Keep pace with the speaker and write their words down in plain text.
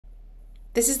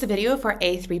This is the video for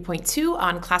A3.2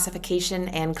 on classification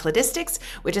and cladistics,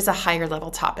 which is a higher level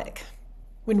topic.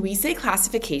 When we say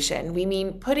classification, we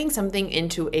mean putting something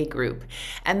into a group,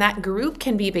 and that group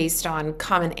can be based on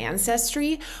common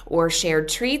ancestry or shared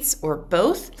traits or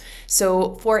both.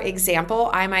 So for example,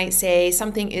 I might say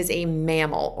something is a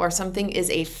mammal or something is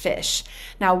a fish.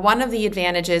 Now, one of the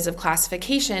advantages of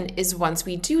classification is once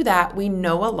we do that, we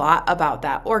know a lot about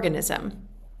that organism.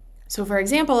 So for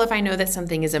example, if I know that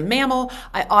something is a mammal,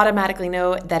 I automatically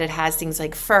know that it has things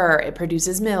like fur, it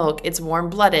produces milk, it's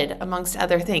warm-blooded, amongst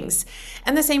other things.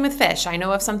 And the same with fish. I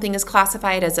know if something is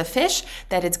classified as a fish,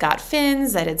 that it's got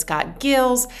fins, that it's got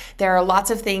gills. There are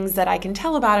lots of things that I can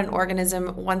tell about an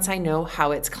organism once I know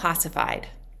how it's classified.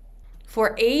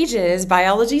 For ages,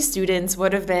 biology students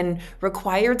would have been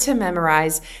required to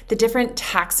memorize the different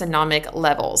taxonomic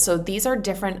levels. So these are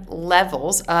different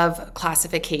levels of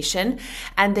classification,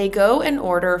 and they go in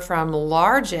order from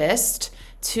largest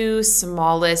to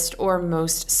smallest or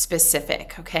most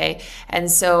specific, okay?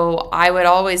 And so I would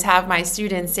always have my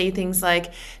students say things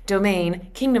like domain,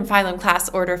 kingdom, phylum, class,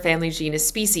 order, family, genus,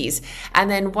 species. And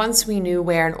then once we knew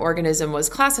where an organism was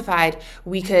classified,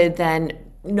 we could then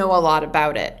know a lot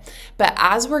about it. But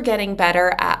as we're getting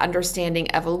better at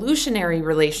understanding evolutionary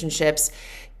relationships,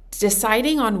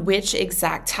 deciding on which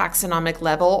exact taxonomic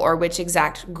level or which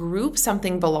exact group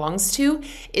something belongs to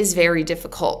is very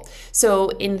difficult. So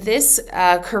in this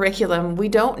curriculum, we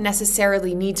don't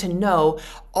necessarily need to know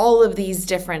all of these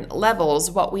different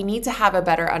levels. What we need to have a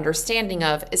better understanding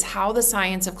of is how the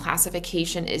science of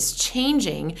classification is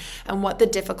changing and what the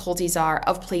difficulties are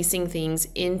of placing things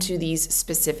into these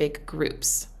specific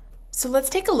groups. So let's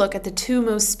take a look at the two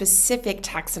most specific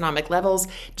taxonomic levels,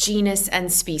 genus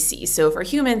and species. So for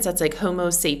humans, that's like Homo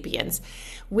sapiens.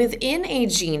 Within a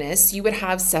genus, you would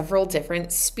have several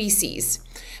different species.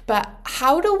 But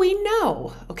how do we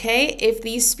know, okay, if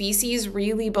these species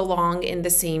really belong in the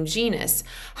same genus?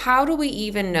 How do we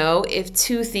even know if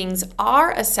two things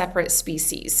are a separate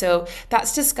species? So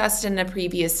that's discussed in a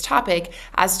previous topic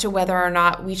as to whether or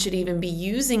not we should even be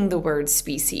using the word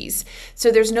species.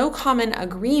 So there's no common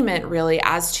agreement really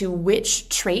as to which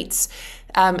traits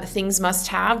things must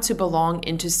have to belong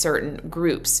into certain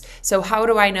groups. So how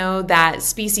do I know that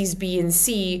species B and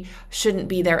C shouldn't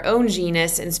be their own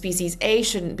genus and species A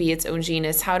shouldn't be its own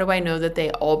genus? How do I know that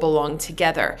they all belong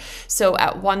together? So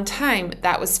at one time,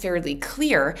 that was fairly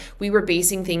clear. We were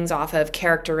basing things off of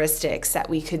characteristics that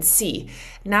we could see.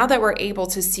 Now that we're able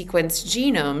to sequence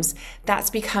genomes, that's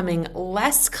becoming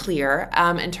less clear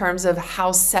in terms of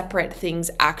how separate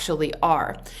things actually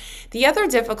are. The other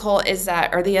difficult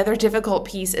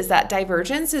piece is that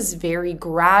divergence is very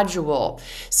gradual.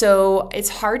 So it's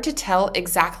hard to tell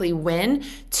exactly when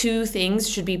two things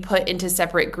should be put into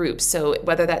separate groups. So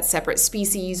whether that's separate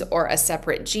species or a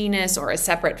separate genus or a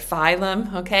separate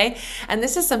phylum, okay? And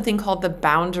this is something called the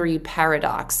boundary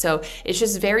paradox. So it's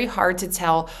just very hard to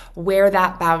tell where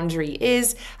that boundary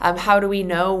is. How do we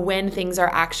know when things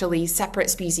are actually separate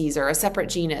species or a separate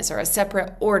genus or a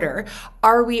separate order?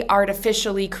 Are we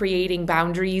artificially creating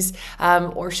boundaries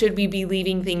or should we be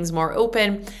leaving things more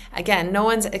open? Again, no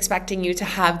one's expecting you to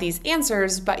have these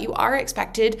answers, but you are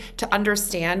expected to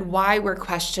understand why we're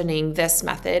questioning this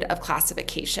method of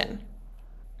classification.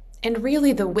 And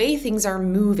really the way things are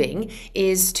moving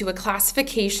is to a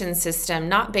classification system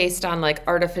not based on like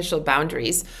artificial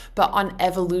boundaries, but on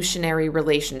evolutionary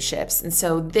relationships. And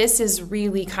so this is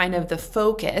really kind of the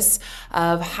focus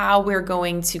of how we're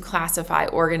going to classify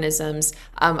organisms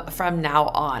from now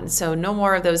on. So no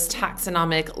more of those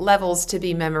taxonomic levels to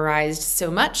be memorized so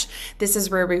much. This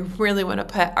is where we really want to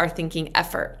put our thinking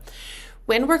effort.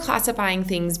 When we're classifying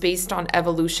things based on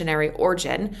evolutionary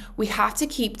origin, we have to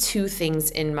keep two things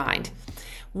in mind.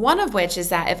 One of which is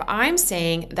that if I'm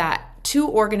saying that two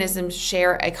organisms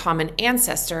share a common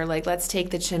ancestor, like let's take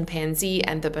the chimpanzee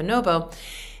and the bonobo,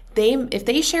 if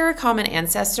they share a common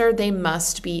ancestor, they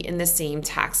must be in the same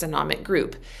taxonomic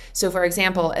group. So for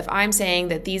example, if I'm saying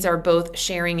that these are both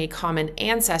sharing a common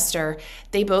ancestor,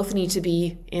 they both need to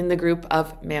be in the group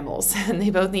of mammals and they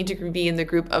both need to be in the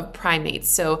group of primates.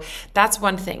 So that's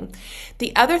one thing.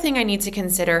 The other thing I need to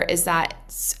consider is that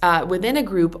within a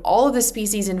group, all of the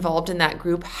species involved in that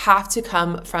group have to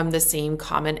come from the same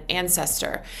common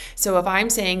ancestor. So if I'm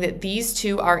saying that these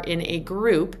two are in a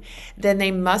group, then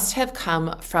they must have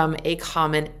come from a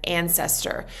common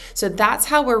ancestor. So that's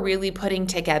how we're really putting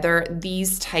together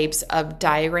these types of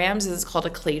diagrams. This is called a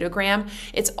cladogram.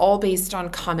 It's all based on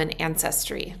common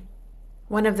ancestry.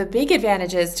 One of the big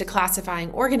advantages to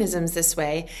classifying organisms this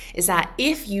way is that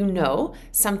if you know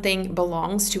something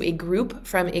belongs to a group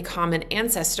from a common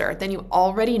ancestor, then you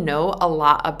already know a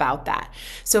lot about that.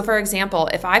 So for example,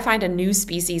 if I find a new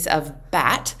species of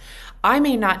bat, I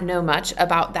may not know much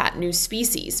about that new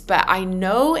species, but I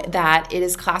know that it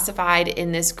is classified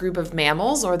in this group of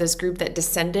mammals or this group that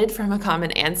descended from a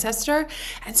common ancestor.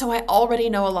 And so I already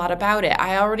know a lot about it.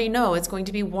 I already know it's going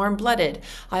to be warm-blooded.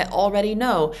 I already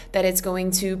know that it's going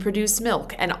to produce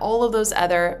milk and all of those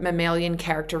other mammalian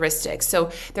characteristics. So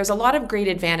there's a lot of great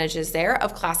advantages there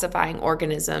of classifying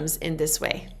organisms in this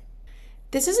way.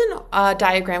 This is a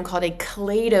diagram called a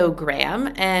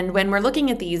cladogram, and when we're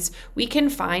looking at these, we can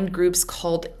find groups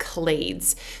called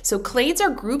clades. So clades are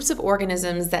groups of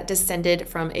organisms that descended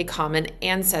from a common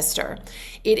ancestor.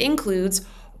 It includes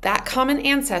that common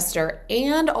ancestor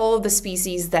and all of the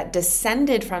species that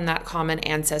descended from that common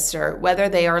ancestor, whether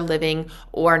they are living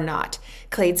or not.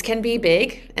 Clades can be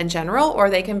big and general, or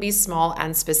they can be small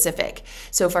and specific.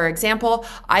 So for example,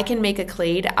 I can make a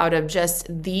clade out of just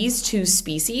these two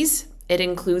species. It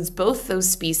includes both those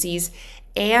species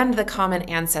and the common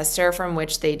ancestor from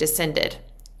which they descended.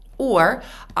 Or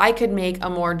I could make a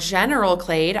more general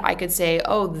clade. I could say,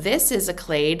 oh, this is a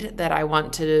clade that I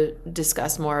want to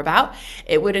discuss more about.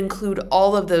 It would include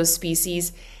all of those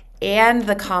species and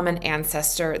the common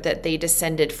ancestor that they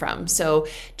descended from. So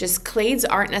just clades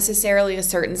aren't necessarily a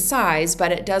certain size,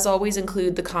 but it does always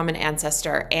include the common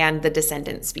ancestor and the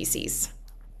descendant species.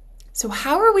 So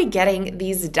how are we getting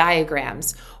these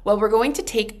diagrams? Well, we're going to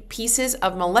take pieces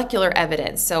of molecular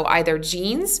evidence, so either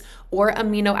genes or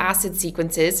amino acid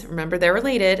sequences. Remember, they're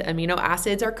related. Amino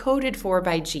acids are coded for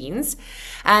by genes.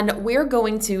 And we're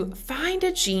going to find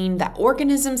a gene that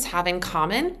organisms have in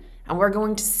common, and we're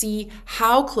going to see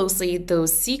how closely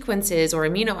those sequences or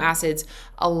amino acids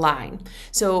align.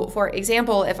 So for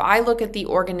example, if I look at the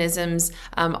organisms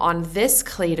on this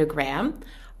cladogram,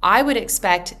 I would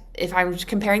expect, if I'm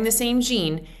comparing the same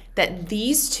gene, that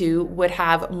these two would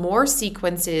have more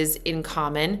sequences in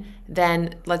common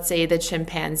than, let's say, the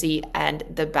chimpanzee and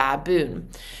the baboon.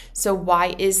 So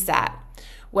why is that?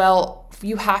 Well,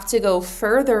 you have to go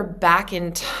further back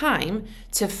in time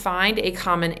to find a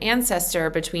common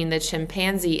ancestor between the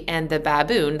chimpanzee and the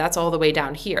baboon. That's all the way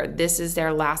down here. This is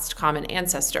their last common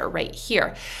ancestor right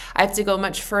here. I have to go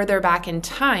much further back in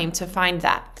time to find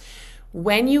that.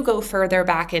 When you go further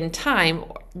back in time,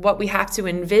 what we have to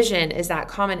envision is that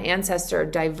common ancestor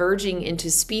diverging into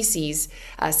species,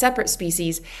 separate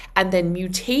species, and then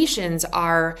mutations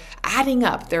are adding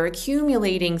up. They're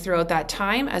accumulating throughout that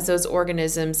time as those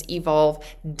organisms evolve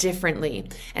differently.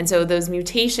 And so those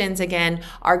mutations, again,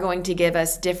 are going to give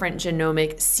us different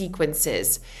genomic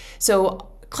sequences.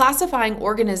 So classifying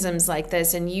organisms like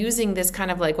this and using this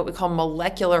kind of like what we call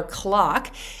molecular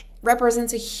clock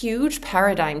represents a huge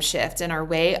paradigm shift in our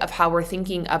way of how we're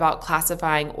thinking about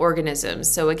classifying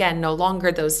organisms. So again, no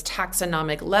longer those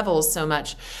taxonomic levels so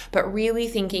much, but really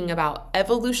thinking about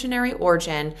evolutionary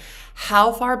origin,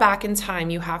 how far back in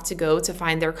time you have to go to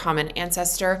find their common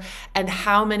ancestor, and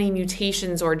how many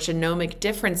mutations or genomic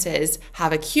differences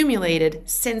have accumulated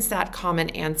since that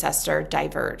common ancestor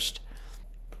diverged.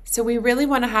 So we really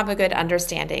want to have a good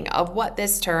understanding of what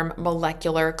this term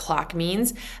molecular clock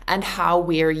means and how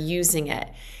we're using it.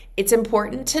 It's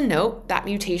important to note that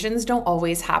mutations don't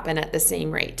always happen at the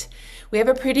same rate. We have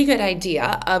a pretty good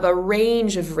idea of a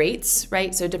range of rates,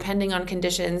 right? So depending on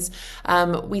conditions,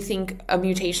 we think a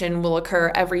mutation will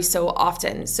occur every so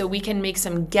often. So we can make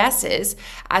some guesses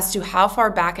as to how far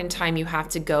back in time you have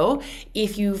to go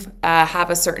if you have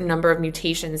a certain number of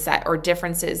mutations that or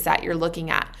differences that you're looking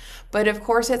at. But of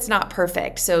course, it's not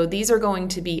perfect. So these are going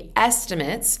to be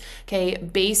estimates, okay,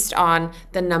 based on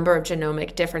the number of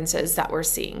genomic differences that we're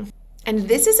seeing. And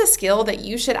this is a skill that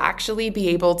you should actually be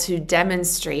able to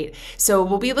demonstrate. So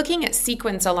we'll be looking at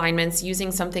sequence alignments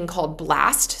using something called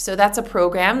BLAST. So that's a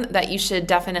program that you should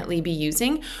definitely be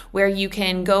using, where you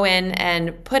can go in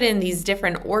and put in these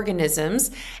different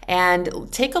organisms and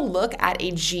take a look at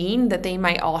a gene that they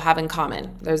might all have in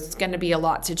common. There's going to be a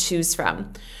lot to choose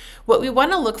from. What we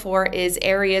want to look for is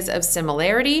areas of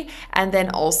similarity and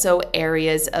then also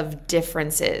areas of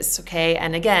differences, okay?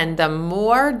 And again, the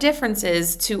more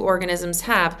differences two organisms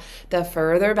have, the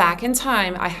further back in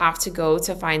time I have to go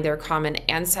to find their common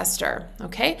ancestor,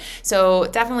 okay? So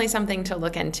definitely something to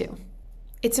look into.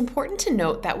 It's important to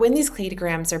note that when these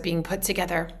cladograms are being put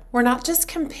together, we're not just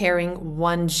comparing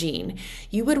one gene.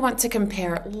 You would want to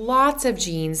compare lots of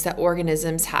genes that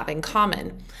organisms have in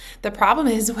common. The problem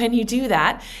is when you do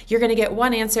that, you're going to get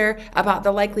one answer about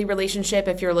the likely relationship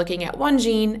if you're looking at one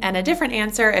gene and a different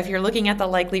answer if you're looking at the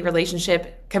likely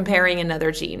relationship comparing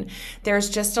another gene. There's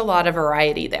just a lot of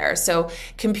variety there. So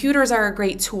computers are a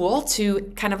great tool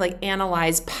to kind of like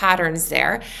analyze patterns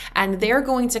there, and they're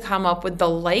going to come up with the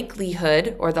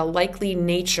likelihood or the likely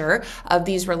nature of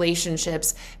these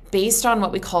relationships based on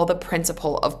what we call the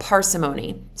principle of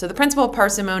parsimony. So the principle of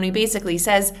parsimony basically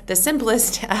says the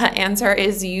simplest answer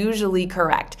is usually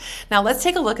correct. Now let's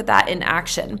take a look at that in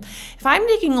action. If I'm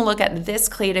taking a look at this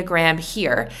cladogram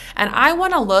here, and I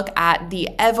want to look at the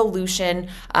evolution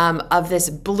of this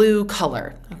blue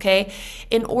color, okay?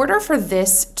 In order for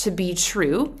this to be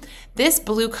true, this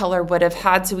blue color would have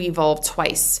had to evolve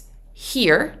twice.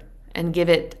 Here, and give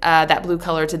it that blue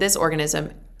color to this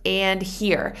organism, and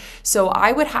here. So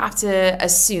I would have to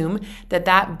assume that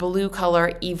that blue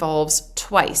color evolves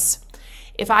twice.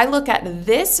 If I look at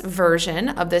this version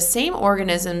of the same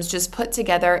organisms just put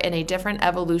together in a different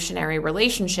evolutionary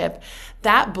relationship,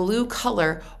 that blue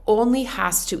color only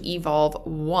has to evolve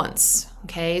once.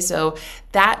 Okay, so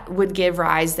that would give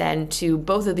rise then to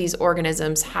both of these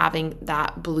organisms having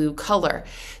that blue color.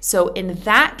 So in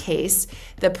that case,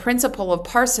 the principle of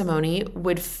parsimony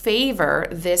would favor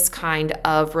this kind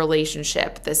of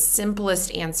relationship. The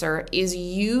simplest answer is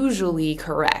usually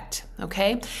correct.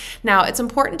 Okay, now it's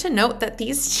important to note that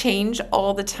these change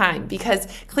all the time because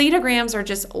cladograms are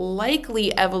just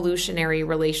likely evolutionary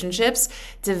relationships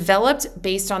developed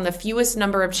based on the fewest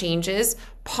number of changes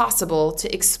possible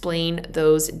to explain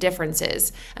those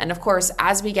differences. And of course,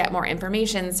 as we get more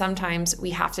information, sometimes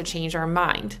we have to change our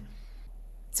mind.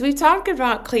 So we've talked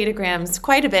about cladograms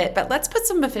quite a bit, but let's put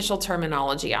some official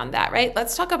terminology on that, right?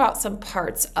 Let's talk about some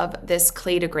parts of this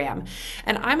cladogram.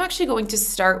 And I'm actually going to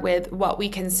start with what we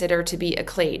consider to be a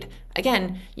clade.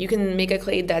 Again, you can make a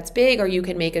clade that's big or you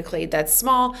can make a clade that's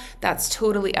small. That's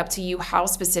totally up to you how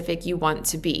specific you want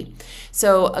to be.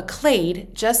 So a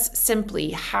clade just simply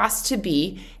has to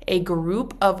be a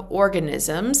group of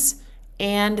organisms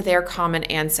and their common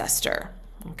ancestor,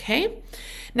 okay?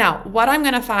 Now, what I'm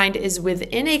going to find is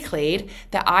within a clade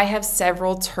that I have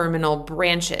several terminal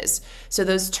branches. So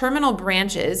those terminal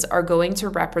branches are going to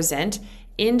represent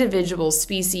individual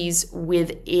species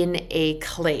within a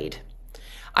clade.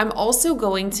 I'm also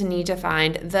going to need to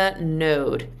find the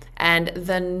node, and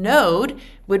the node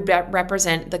would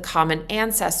represent the common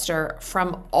ancestor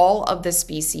from all of the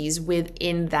species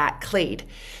within that clade.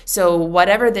 So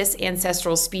whatever this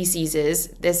ancestral species is,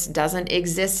 this doesn't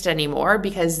exist anymore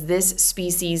because this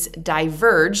species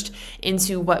diverged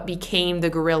into what became the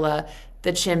gorilla,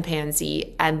 the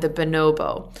chimpanzee, and the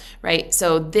bonobo, right?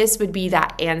 So this would be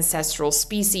that ancestral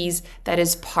species that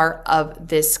is part of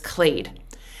this clade.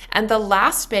 And the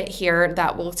last bit here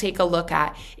that we'll take a look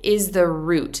at is the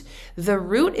root. The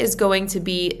root is going to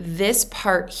be this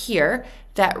part here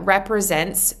that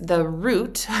represents the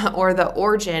root or the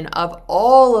origin of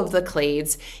all of the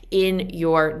clades in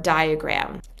your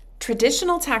diagram.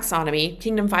 Traditional taxonomy,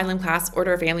 kingdom, phylum, class,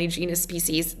 order, family, genus,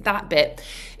 species, that bit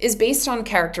is based on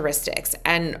characteristics.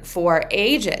 And for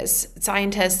ages,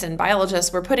 scientists and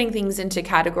biologists were putting things into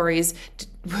categories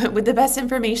with the best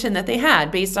information that they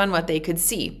had based on what they could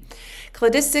see.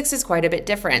 Cladistics is quite a bit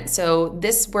different. So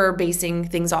this we're basing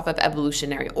things off of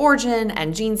evolutionary origin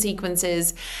and gene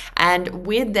sequences. And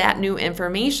with that new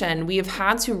information, we have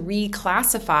had to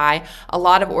reclassify a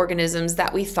lot of organisms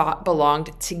that we thought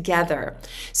belonged together.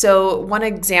 So one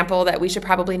example that we should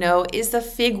probably know is the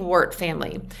figwort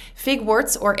family.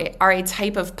 Figworts are a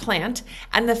type of plant,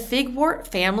 and the figwort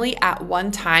family at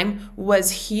one time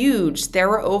was huge. There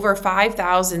were over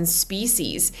 5,000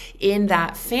 species in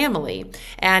that family,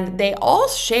 and they all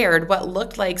shared what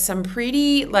looked like some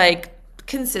pretty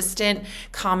consistent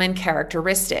common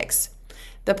characteristics.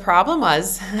 The problem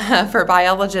was, for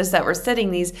biologists that were studying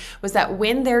these, was that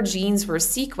when their genes were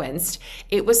sequenced,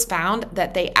 it was found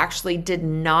that they actually did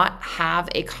not have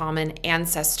a common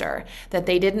ancestor, that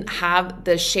they didn't have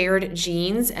the shared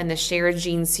genes and the shared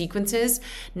gene sequences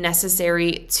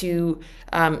necessary to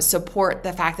support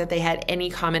the fact that they had any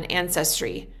common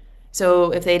ancestry.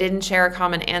 So if they didn't share a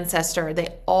common ancestor,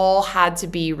 they all had to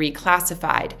be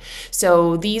reclassified.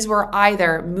 So these were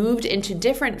either moved into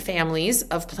different families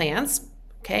of plants,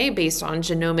 okay, based on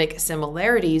genomic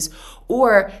similarities,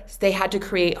 or they had to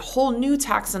create whole new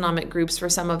taxonomic groups for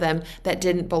some of them that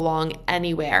didn't belong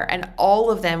anywhere, and all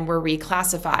of them were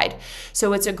reclassified.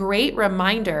 So it's a great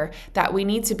reminder that we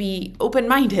need to be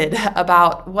open-minded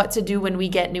about what to do when we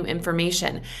get new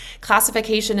information.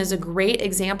 Classification is a great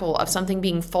example of something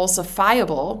being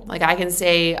falsifiable. Like, I can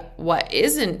say what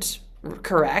isn't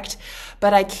correct,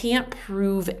 but I can't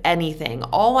prove anything.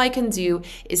 All I can do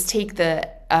is take the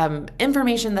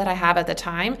information that I have at the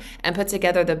time and put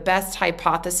together the best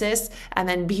hypothesis, and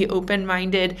then be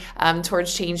open-minded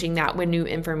towards changing that when new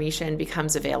information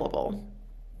becomes available.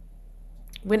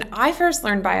 When I first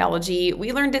learned biology,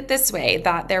 we learned it this way,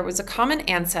 that there was a common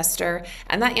ancestor,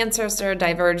 and that ancestor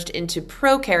diverged into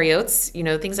prokaryotes,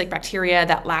 things like bacteria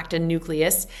that lacked a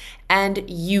nucleus, and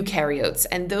eukaryotes.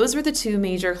 And those were the two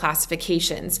major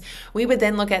classifications. We would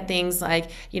then look at things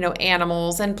like,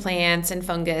 animals and plants and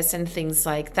fungus and things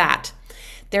like that.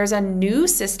 There's a new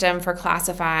system for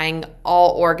classifying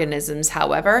all organisms,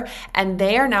 however, and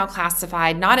they are now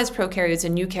classified not as prokaryotes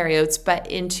and eukaryotes, but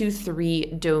into 3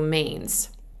 domains.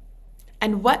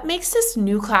 And what makes this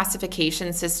new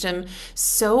classification system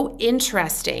so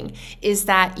interesting is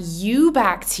that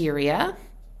eubacteria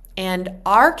and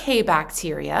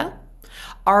archaebacteria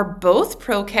are both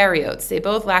prokaryotes. They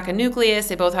both lack a nucleus,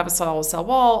 they both have a cell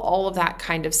wall, all of that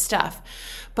kind of stuff.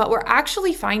 But we're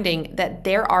actually finding that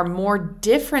there are more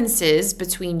differences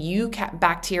between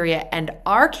eubacteria and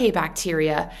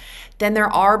archaebacteria than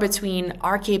there are between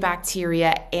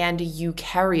archaebacteria and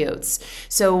eukaryotes.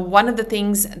 So one of the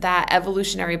things that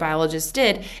evolutionary biologists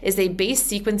did is they based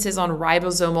sequences on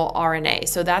ribosomal RNA.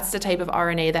 So that's the type of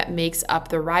RNA that makes up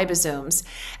the ribosomes.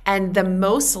 And the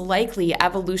most likely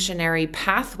evolutionary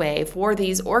pathway for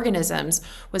these organisms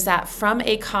was that from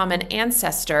a common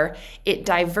ancestor, it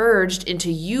diverged into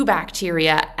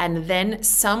eubacteria and then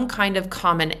some kind of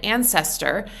common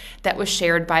ancestor that was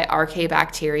shared by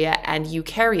archaebacteria and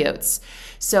eukaryotes.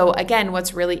 So again,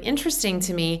 what's really interesting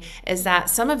to me is that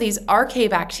some of these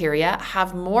archaebacteria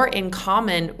have more in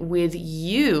common with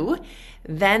you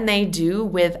than they do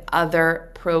with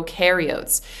other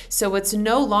prokaryotes. So it's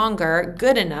no longer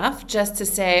good enough just to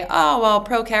say, oh, well,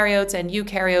 prokaryotes and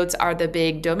eukaryotes are the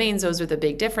big domains. Those are the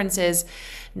big differences.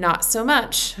 Not so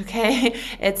much, okay?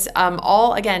 It's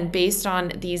all, again, based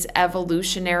on these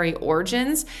evolutionary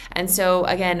origins. And so,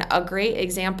 again, a great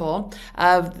example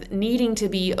of needing to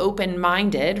be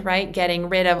open-minded, right? Getting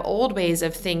rid of old ways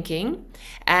of thinking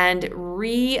and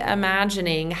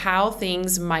reimagining how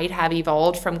things might have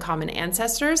evolved from common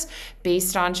ancestors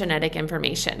based on genetic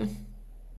information.